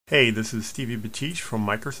Hey, this is Stevie Batish from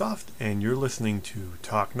Microsoft, and you're listening to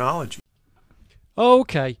Talknology.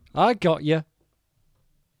 Okay, I got you.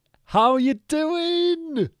 How are you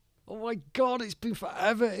doing? Oh my god, it's been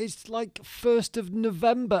forever. It's like 1st of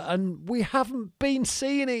November and we haven't been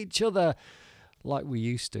seeing each other like we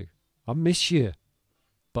used to. I miss you.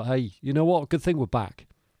 But hey, you know what? Good thing we're back.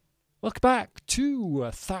 Welcome back to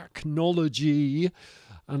Thachnology.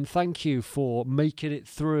 And thank you for making it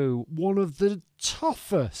through one of the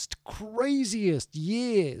toughest, craziest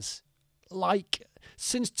years. Like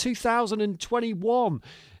since 2021.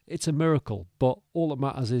 It's a miracle, but all that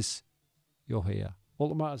matters is you're here. All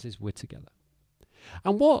that matters is we're together.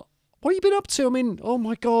 And what have you been up to? I mean, oh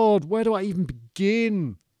my God, where do I even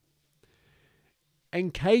begin?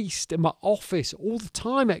 Encased in my office all the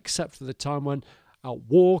time, except for the time when out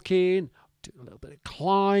walking, doing a little bit of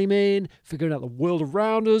climbing, figuring out the world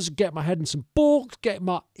around us, getting my head in some books, getting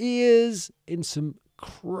my ears in some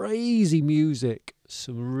crazy music,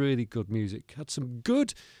 some really good music. Had some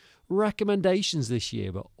good recommendations this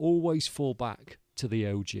year, but always fall back to the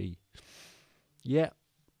OG. Yeah,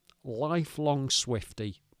 lifelong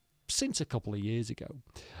Swiftie since a couple of years ago.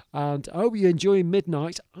 And I hope you're enjoying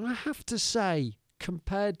Midnight. I have to say,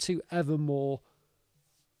 compared to Evermore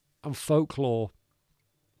and Folklore,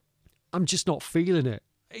 I'm just not feeling it.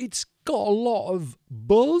 It's got a lot of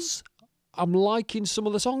buzz. I'm liking some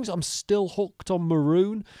of the songs. I'm still hooked on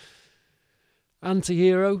Maroon.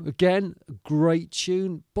 Antihero, again, a great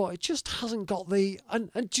tune, but it just hasn't got the...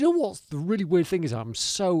 And do you know what the really weird thing is? I'm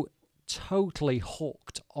so totally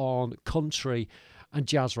hooked on country and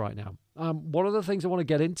jazz right now. One of the things I want to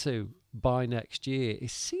get into by next year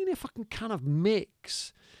is seeing if I can kind of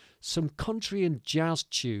mix some country and jazz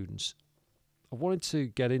tunes. I wanted to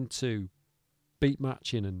get into beat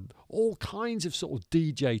matching and all kinds of sort of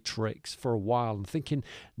DJ tricks for a while and thinking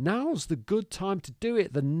now's the good time to do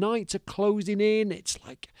it. The nights are closing in. It's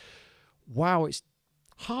like, wow, it's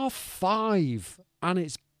 5:30 and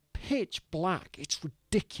it's pitch black. It's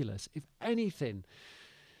ridiculous. If anything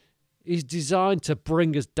is designed to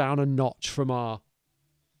bring us down a notch from our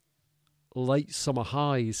late summer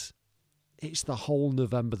highs, it's the whole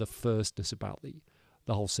November the 1stness about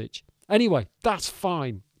the whole sitch. Anyway, that's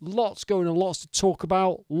fine. Lots going on, lots to talk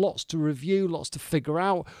about, lots to review, lots to figure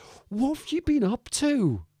out. What have you been up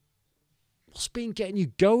to? What's been getting you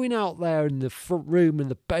going out there in the front room, in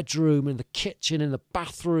the bedroom, in the kitchen, in the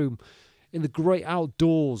bathroom, in the great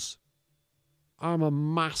outdoors? I'm a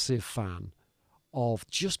massive fan of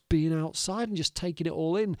just being outside and just taking it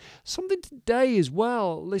all in. Something today as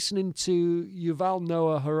well, listening to Yuval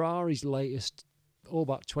Noah Harari's latest all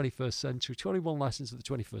about 21st century, 21 lessons of the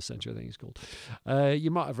 21st century, I think it's called. You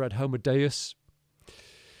might have read Homo Deus.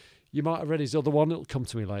 You might have read his other one. It'll come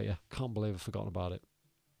to me later. Can't believe I've forgotten about it.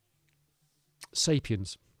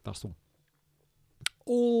 Sapiens. That's the one.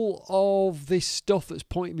 All of this stuff that's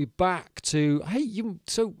pointing me back to, hey,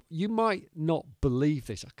 you might not believe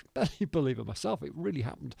this. I can barely believe it myself. It really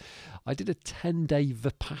happened. I did a 10-day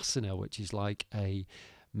Vipassana, which is like a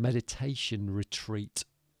meditation retreat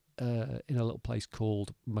in a little place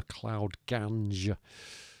called MacLeod Ganj,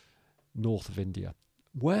 north of India,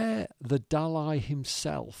 where the Dalai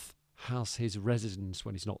himself has his residence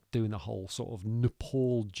when he's not doing the whole sort of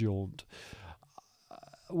Nepal jaunt.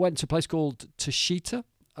 Went to a place called Tushita.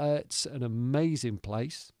 It's an amazing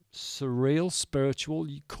place. Surreal, spiritual,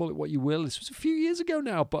 you call it what you will. This was a few years ago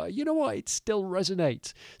now, but you know what? It still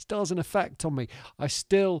resonates. Still has an effect on me. I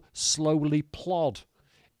still slowly plod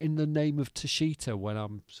in the name of Tushita when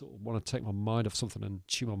I'm sort of want to take my mind off something and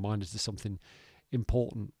tune my mind into something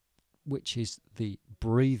important, which is the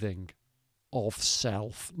breathing of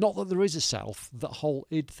self. Not that there is a self. That whole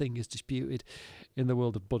id thing is disputed in the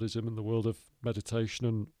world of Buddhism and the world of meditation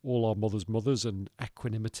and all our mothers and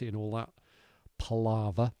equanimity and all that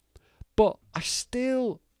palaver. But I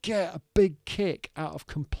still get a big kick out of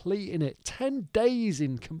completing it. 10 days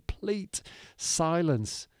in complete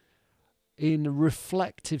silence, in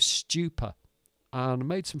reflective stupor, and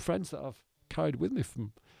made some friends that I've carried with me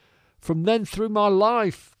from then through my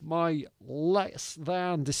life, my less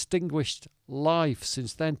than distinguished life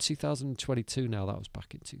since then. 2022 now, that was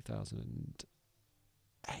back in 2008.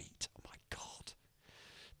 Oh my God,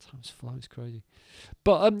 time's flying, it's crazy.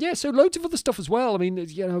 But yeah, so loads of other stuff as well. I mean,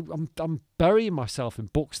 you know, I'm burying myself in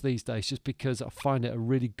books these days just because I find it a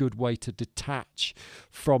really good way to detach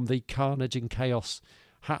from the carnage and chaos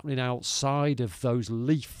happening outside of those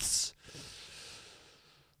leaves.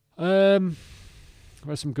 Read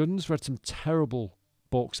some good ones, read some terrible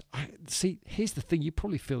books. See, here's the thing, you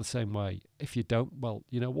probably feel the same way. If you don't, well,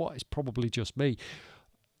 you know what, it's probably just me.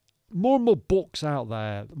 more and more books out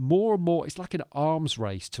there, more and more. It's like an arms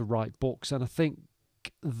race to write books, and I think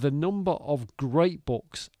the number of great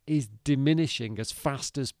books is diminishing as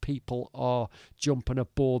fast as people are jumping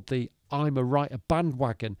aboard the I'm a writer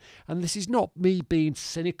bandwagon. And this is not me being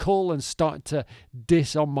cynical and starting to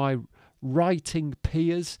diss on my writing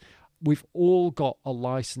peers. We've all got a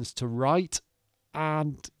license to write,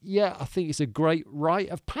 and yeah, I think it's a great rite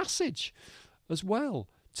of passage as well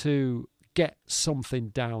to get something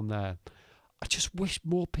down there. I just wish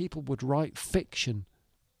more people would write fiction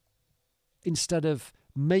instead of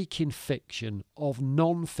making fiction of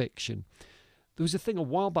non-fiction. There was a thing a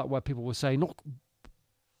while back where people were saying, look,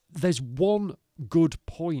 there's one good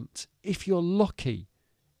point, if you're lucky,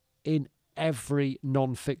 in every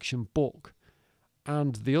non-fiction book,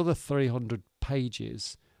 and the other 300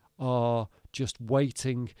 pages are just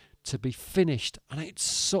waiting to be finished. And it's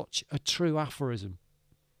such a true aphorism.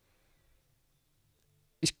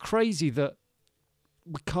 It's crazy that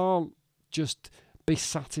we can't just be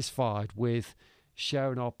satisfied with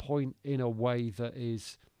sharing our point in a way that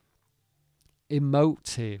is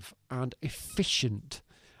emotive and efficient,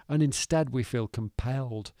 and instead we feel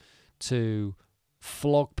compelled to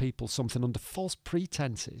flog people something under false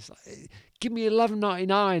pretenses. Give me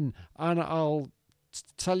 $11.99 and I'll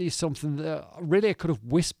tell you something that really I could have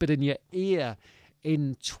whispered in your ear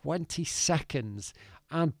in 20 seconds.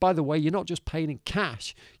 And by the way, you're not just paying in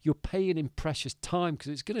cash, you're paying in precious time,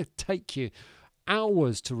 because it's going to take you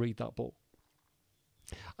hours to read that book.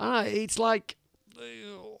 It's like,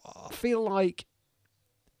 I feel like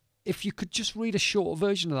if you could just read a short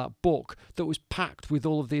version of that book that was packed with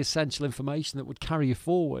all of the essential information that would carry you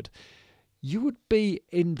forward, you would be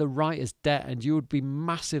in the writer's debt, and you would be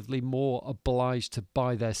massively more obliged to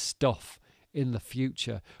buy their stuff in the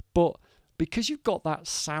future. But because you've got that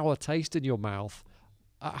sour taste in your mouth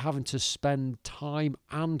at having to spend time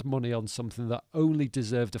and money on something that only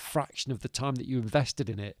deserved a fraction of the time that you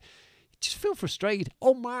invested in it, you just feel frustrated.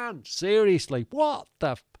 Oh man, seriously, what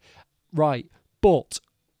the... Right, but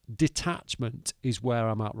detachment is where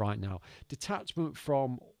I'm at right now. Detachment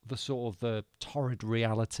from the sort of the torrid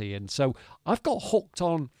reality. And so I've got hooked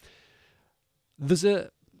on... There's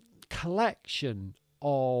a collection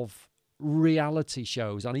of reality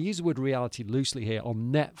shows, and I use the word reality loosely here,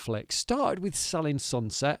 on Netflix. Started with Selling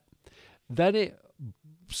Sunset, then it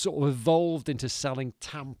sort of evolved into Selling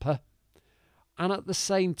Tampa, and at the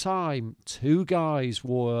same time 2 guys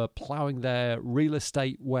were ploughing their real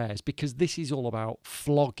estate wares, because this is all about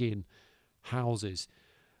flogging houses,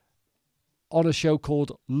 on a show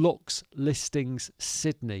called Lux Listings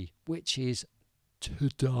Sydney, which is to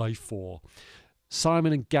die for.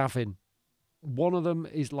 Simon and Gavin, one of them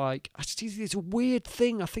is like, it's a weird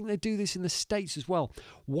thing. I think they do this in the States as well.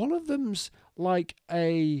 One of them's like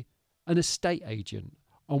an estate agent,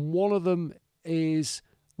 and one of them is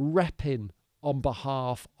repping on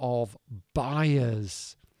behalf of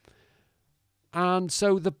buyers. And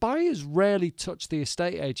so the buyers rarely touch the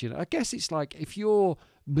estate agent. I guess it's like if you're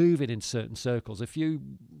moving in certain circles, if you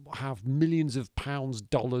have millions of pounds,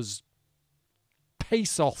 dollars,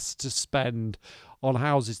 pesos to spend on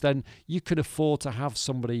houses, then you can afford to have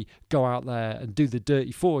somebody go out there and do the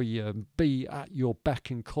dirty for you and be at your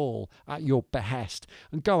beck and call, at your behest,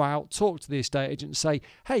 and go out, talk to the estate agent and say,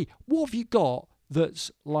 hey, what have you got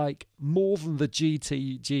that's like more than the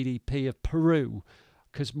GDP of Peru?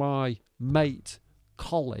 Because my mate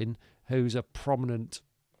Colin, who's a prominent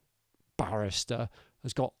barrister,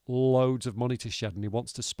 has got loads of money to shed and he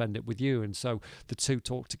wants to spend it with you. And so the two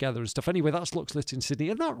talk together and stuff. Anyway, that's Lux Listings Sydney,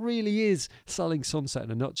 and that really is Selling Sunset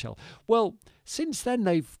in a nutshell. Well, since then,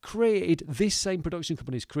 they've created, this same production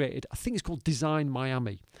company's created, I think it's called Design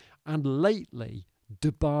Miami, and lately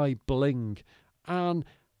Dubai Bling. And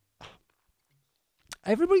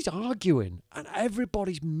everybody's arguing and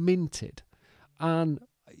everybody's minted, and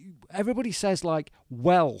everybody says like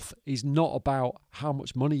wealth is not about how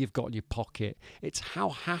much money you've got in your pocket. It's how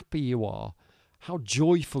happy you are, how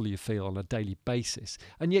joyful you feel on a daily basis.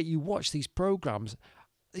 And yet you watch these programs,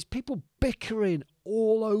 there's people bickering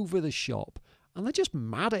all over the shop, and they're just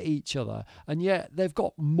mad at each other. And yet they've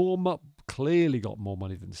got clearly got more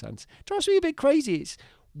money than sense. It drives me a bit crazy. It's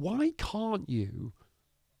why can't you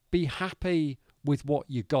be happy with what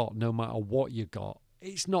you got, no matter what you got?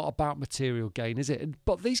 It's not about material gain, is it?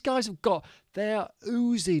 But these guys they're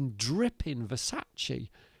oozing, dripping Versace,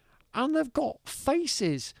 and they've got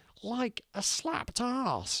faces like a slapped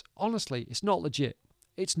arse. Honestly, it's not legit.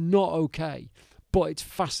 It's not okay. But it's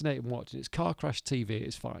fascinating watching. It's Car Crash TV at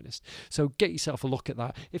its finest. So get yourself a look at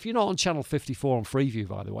that. If you're not on Channel 54 on Freeview,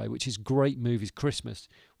 by the way, which is Great Movies Christmas,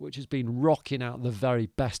 which has been rocking out the very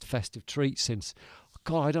best festive treats since, I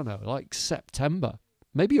God, I don't know, like September,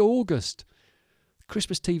 maybe August.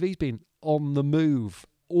 Christmas TV's been on the move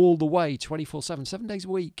all the way, 24/7, 7 days a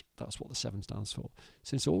week. That's what the 7 stands for.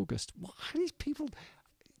 Since August. Why are these people?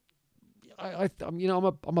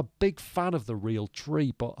 I'm a big fan of the real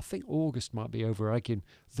tree, but I think August might be over-egging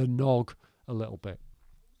the nog a little bit.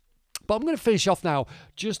 But I'm going to finish off now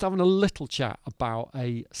just having a little chat about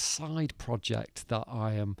a side project that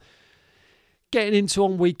I am getting into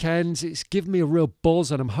on weekends. It's given me a real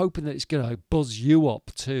buzz, and I'm hoping that it's going to buzz you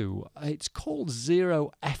up too. It's called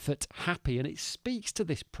Zero Effort Happy, and it speaks to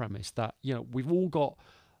this premise that, we've all got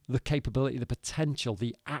the capability, the potential,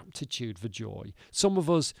 the aptitude for joy. Some of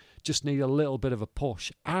us just need a little bit of a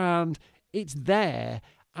push, and it's there,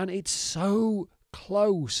 and it's so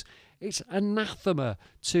close. It's anathema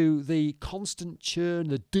to the constant churn,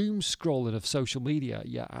 the doom scrolling of social media.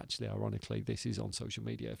 Yeah, actually, ironically, this is on social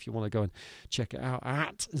media. If you want to go and check it out,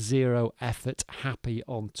 at Zero Effort Happy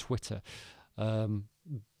on Twitter.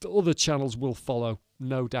 Other channels will follow,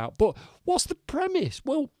 no doubt. But what's the premise?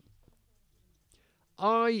 Well,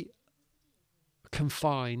 I can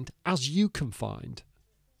find, as you can find,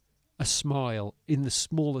 a smile in the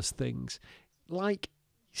smallest things. Like,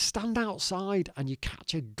 stand outside and you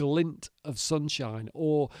catch a glint of sunshine,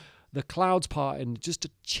 or the clouds parting, just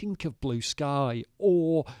a chink of blue sky,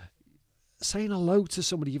 or saying hello to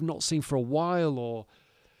somebody you've not seen for a while, or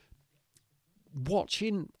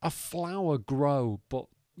watching a flower grow. But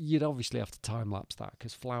you'd obviously have to time-lapse that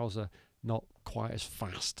because flowers are not quite as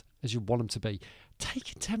fast as you want them to be.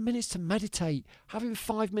 Taking 10 minutes to meditate, having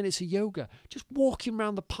 5 minutes of yoga, just walking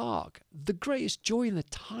around the park. The greatest joy in the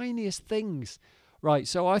tiniest things. Right,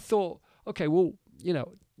 so I thought, okay, well,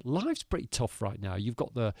 life's pretty tough right now. You've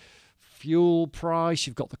got the fuel price,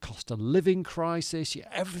 you've got the cost of living crisis,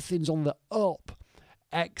 everything's on the up,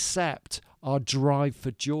 except our drive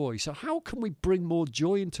for joy. So how can we bring more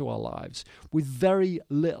joy into our lives with very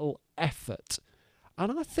little effort?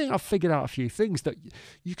 And I think I've figured out a few things that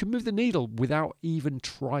you can move the needle without even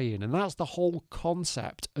trying. And that's the whole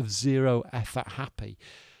concept of Zero Effort Happy.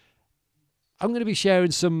 I'm going to be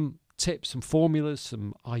sharing some tips, some formulas,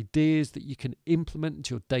 some ideas that you can implement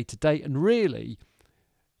into your day-to-day, and really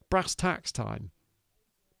brass tacks time.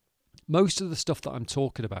 Most of the stuff that I'm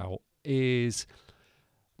talking about is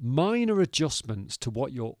minor adjustments to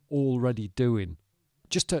what you're already doing.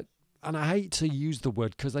 And I hate to use the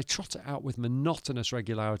word because they trot it out with monotonous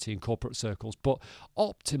regularity in corporate circles, but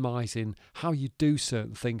optimizing how you do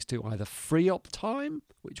certain things to either free up time,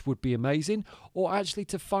 which would be amazing, or actually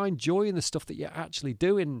to find joy in the stuff that you're actually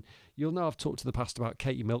doing. You'll know I've talked in the past about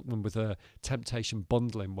Katie Milkman with her temptation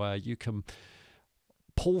bundling, where you can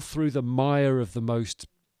pull through the mire of the most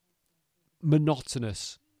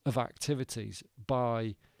monotonous of activities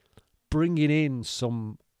by bringing in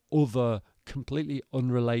some other completely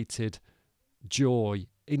unrelated joy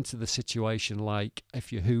into the situation, like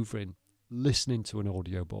if you're hoovering, listening to an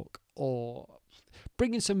audiobook, or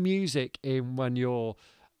bringing some music in when you're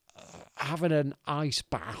having an ice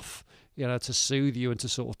bath, to soothe you and to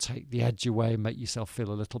sort of take the edge away and make yourself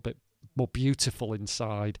feel a little bit more beautiful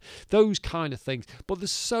inside. Those kind of things. But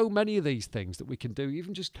there's so many of these things that we can do,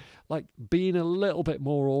 even just like being a little bit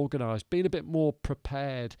more organised, being a bit more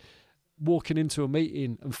prepared, walking into a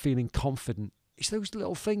meeting and feeling confident. It's those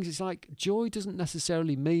little things. It's like joy doesn't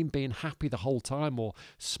necessarily mean being happy the whole time or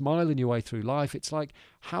smiling your way through life. It's like,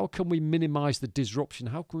 how can we minimise the disruption?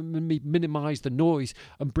 How can we minimise the noise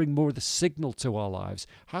and bring more of the signal to our lives?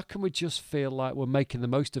 How can we just feel like we're making the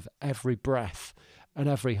most of every breath and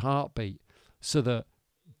every heartbeat, so that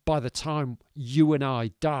by the time you and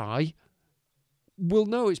I die, we'll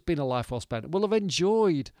know it's been a life well spent. We'll have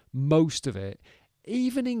enjoyed most of it.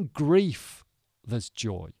 Even in grief, there's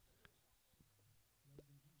joy.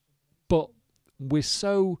 But we're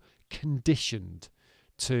so conditioned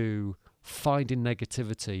to finding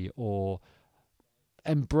negativity or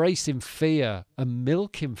embracing fear and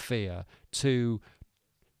milking fear to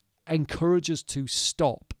encourage us to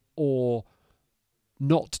stop or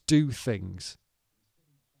not do things,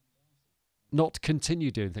 not continue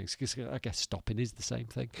doing things. Because I guess stopping is the same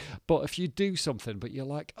thing. But if you do something, but you're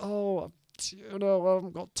like, oh, I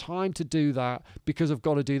haven't got time to do that because I've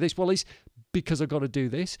got to do this. Well, is because I've got to do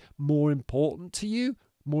this more important to you,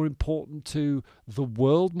 more important to the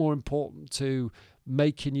world, more important to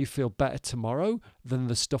making you feel better tomorrow than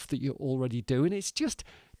the stuff that you're already doing? It's just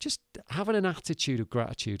having an attitude of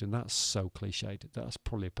gratitude, and that's so cliched. That's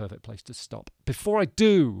probably a perfect place to stop. Before I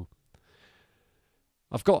do,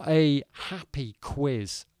 I've got a happy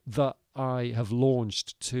quiz that I have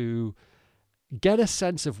launched to get a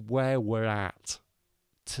sense of where we're at,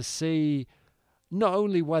 to see not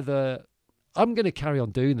only whether I'm going to carry on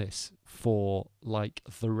doing this for like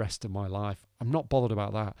the rest of my life. I'm not bothered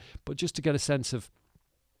about that, but just to get a sense of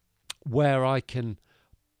where I can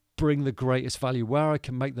bring the greatest value, where I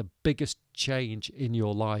can make the biggest change in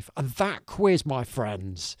your life. And that quiz, my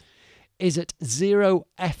friends, is at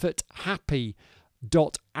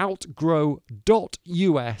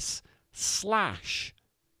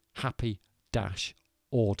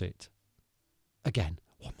zeroefforthappy.outgrow.us/happy-audit. Again,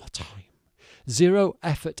 one more time.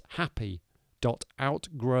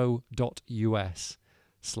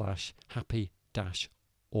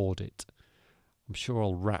 zeroefforthappy.outgrow.us/happy-audit. I'm sure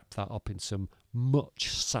I'll wrap that up in some much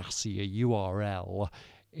sassier URL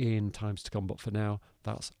in times to come, but for now,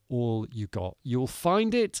 that's all you got. You'll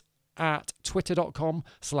find it at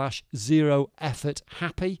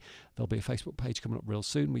twitter.com/zeroefforthappy. There'll be a Facebook page coming up real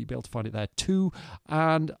soon where you'll be able to find it there too.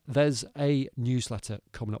 And there's a newsletter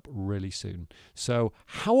coming up really soon. So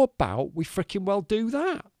how about we freaking well do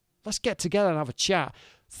that? Let's get together and have a chat.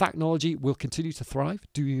 Thacknology will continue to thrive.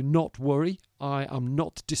 Do you not worry. I am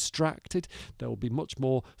not distracted. There will be much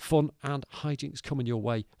more fun and hijinks coming your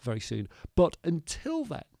way very soon. But until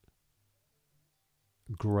then,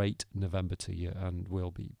 great November to you, and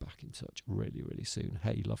we'll be back in touch really, really soon.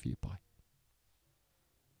 Hey, love you. Bye.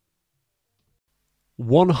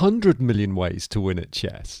 100 million ways to win at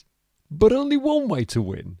chess, but only one way to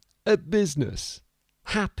win at business.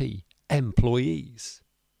 Happy employees.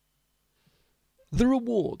 The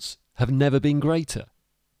rewards have never been greater,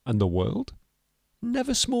 and the world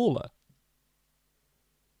never smaller.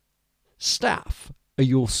 Staff are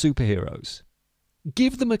your superheroes.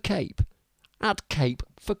 Give them a cape at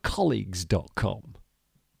capeforcolleagues.com.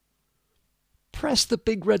 Press the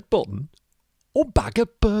big red button or bag a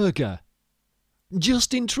burger.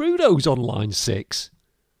 Justin Trudeau's on line 6.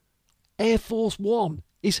 Air Force One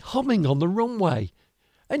is humming on the runway,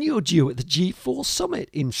 and you're due at the G4 Summit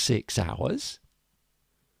in 6 hours.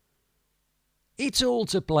 It's all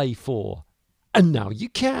to play for, and now you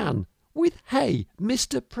can with Hey,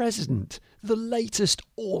 Mr. President, the latest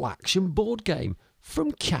all-action board game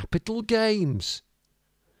from Capital Games.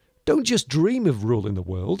 Don't just dream of ruling the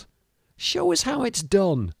world. Show us how it's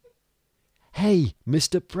done. Hey,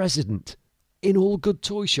 Mr. President, in all good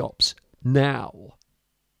toy shops now.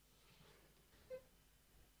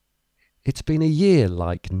 It's been a year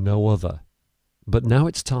like no other, but now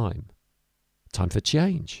it's time. Time for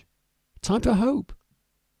change. Time for hope.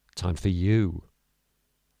 Time for you.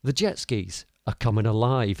 The jet skis are coming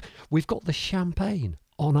alive. We've got the champagne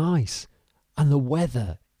on ice, and the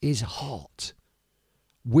weather is hot.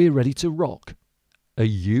 We're ready to rock. Are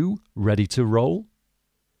you ready to roll?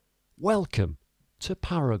 Welcome to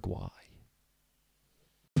Paraguay.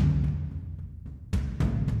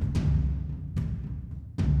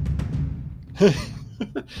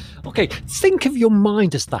 Okay, think of your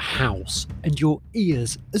mind as the house and your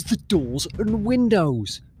ears as the doors and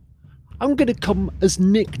windows. I'm going to come as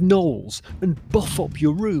Nick Knowles and buff up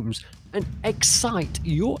your rooms and excite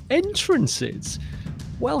your entrances.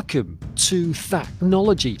 Welcome to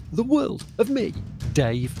Thacknology, the world of me,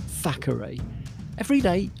 Dave Thackeray. Every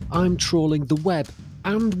day I'm trawling the web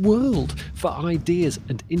and world for ideas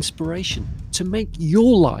and inspiration to make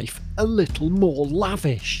your life a little more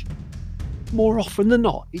lavish. More often than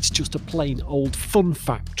not, it's just a plain old fun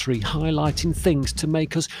factory highlighting things to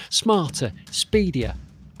make us smarter, speedier,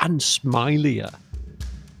 and smilier.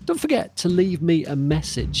 Don't forget to leave me a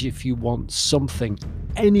message if you want something,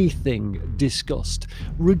 anything discussed,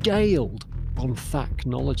 regaled on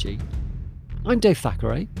Thacknology. I'm Dave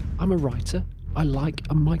Thackeray. I'm a writer. I like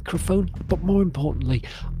a microphone, but more importantly,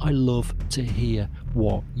 I love to hear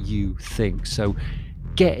what you think. So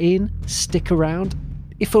get in, stick around,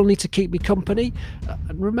 if only to keep me company.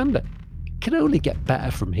 And remember, it can only get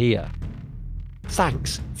better from here.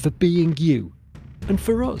 Thanks for being you. And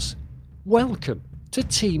for us, welcome to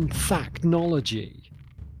Team Thacknology.